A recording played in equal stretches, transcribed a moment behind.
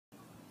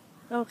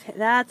Okay,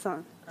 that's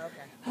on.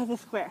 Okay. That's a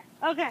square.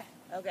 Okay.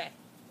 Okay.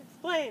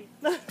 Explain.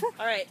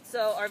 Alright,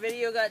 so our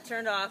video got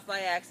turned off by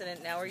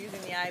accident. Now we're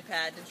using the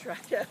iPad to try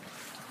to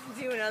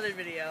do another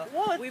video.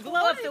 Whoa, we blew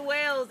up the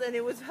whales and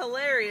it was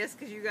hilarious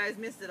because you guys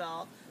missed it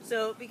all.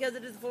 So because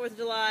it is the 4th of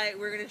July,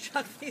 we're going to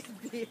chuck these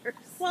beers.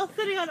 While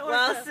sitting on orcas.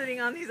 While sitting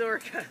on these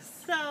orcas.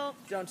 So.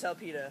 Don't tell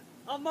PETA.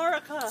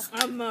 America.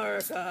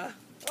 America.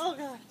 Oh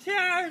god.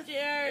 Cheers.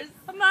 Cheers.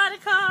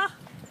 America.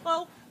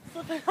 Oh,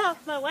 slipping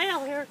off the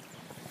whale here.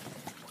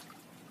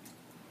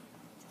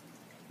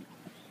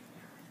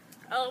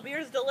 Oh,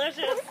 beer's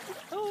delicious.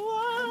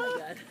 Oh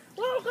my god.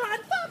 Oh god.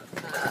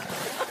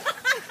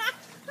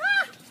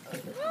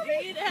 Do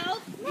you need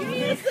help? You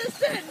need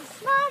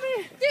assistance.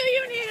 Mommy. Do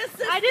you need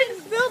assistance? I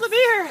didn't spill the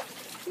beer.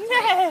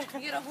 No.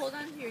 You gotta hold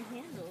on to your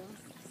handles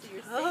so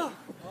you're safe.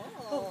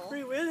 Oh,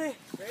 Free Willy.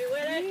 Free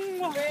Willy. Free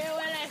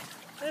Willy.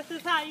 This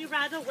is how you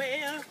ride the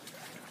whale.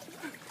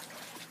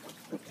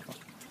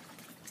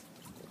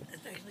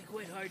 It's actually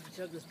quite hard to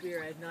chug this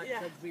beer. I have not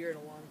chugged beer in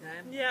a long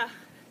time. Yeah.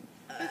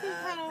 This is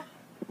how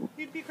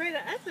you'd be great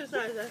at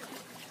exercising.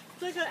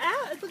 It's like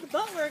a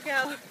butt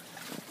workout.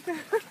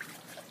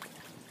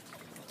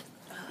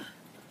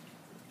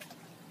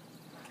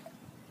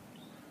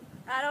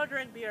 I don't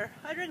drink beer.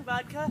 I drink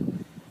vodka.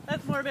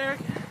 That's more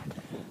American.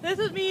 This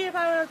is me if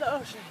I were at the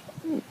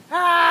ocean.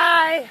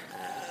 Hi!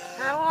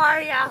 How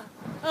are ya?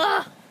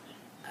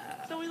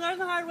 So we learned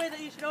the hard way that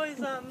you should always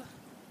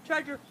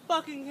charge your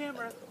fucking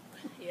camera.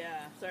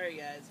 Yeah, sorry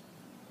guys.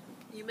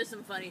 You missed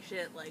some funny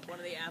shit, like one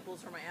of the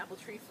apples from my apple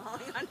tree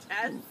falling on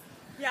Tess.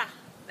 Yeah.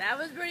 That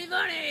was pretty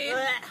funny.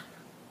 Blech.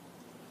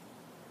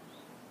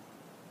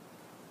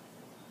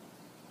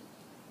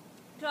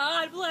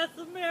 God bless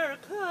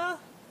America.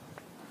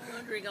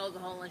 Don't drink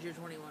alcohol unless you're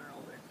 21 or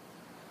older.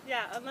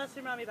 Yeah, unless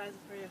your mommy buys it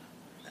for you.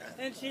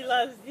 And she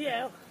loves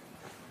you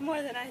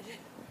more than I do.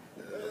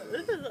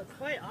 This is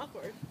quite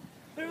awkward.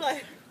 We're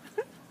like...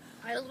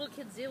 How do little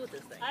kids deal with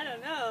this thing? I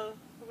don't know.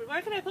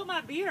 Where can I put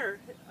my beer?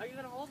 Are you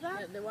going to hold that?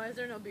 Yeah, then why is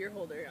there no beer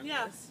holder on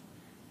this?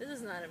 This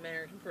is not an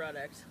American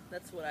product.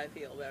 That's what I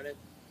feel about it.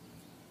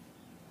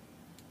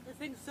 This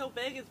thing's so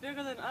big, it's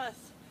bigger than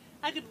us.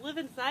 I could live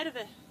inside of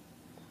it.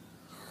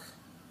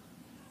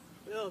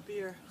 Oh,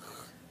 beer.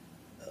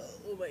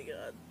 Oh my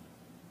god.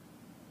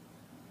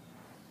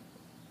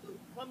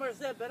 One more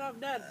sip, and I'm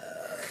done.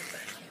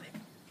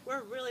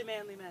 We're really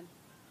manly men.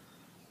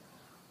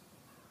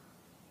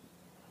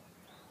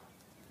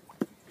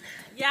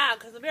 Yeah,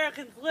 because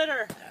Americans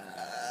litter.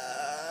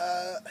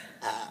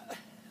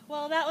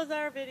 Well, that was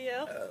our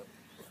video.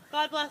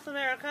 God bless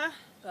America.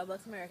 God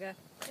bless America.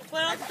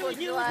 What else can we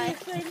do with these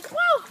things?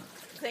 Woo!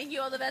 Thank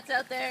you all the vets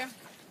out there.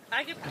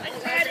 I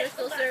guys are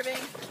still serving.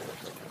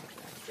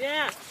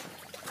 Yeah.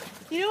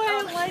 You know what I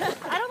don't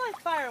like? I don't like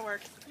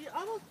fireworks.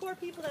 All those poor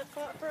people that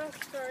fought for us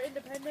for our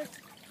independence.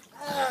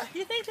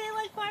 You think they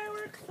like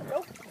fireworks?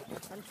 Nope.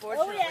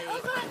 Unfortunately.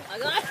 Oh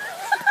yeah.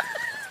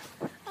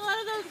 A lot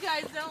of those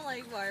guys don't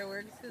like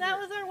fireworks. That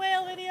was our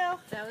whale video.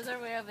 That was our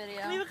whale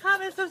video. Leave a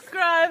comment,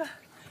 subscribe.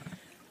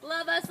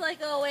 Love us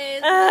like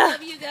always.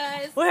 Love you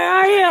guys. Where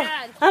are you?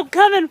 I'm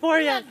coming for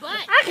you.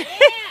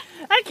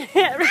 I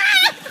can't reach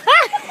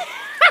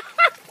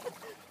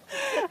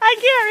I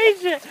can't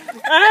reach it.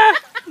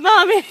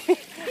 Mommy.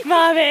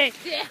 Mommy.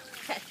 Yeah.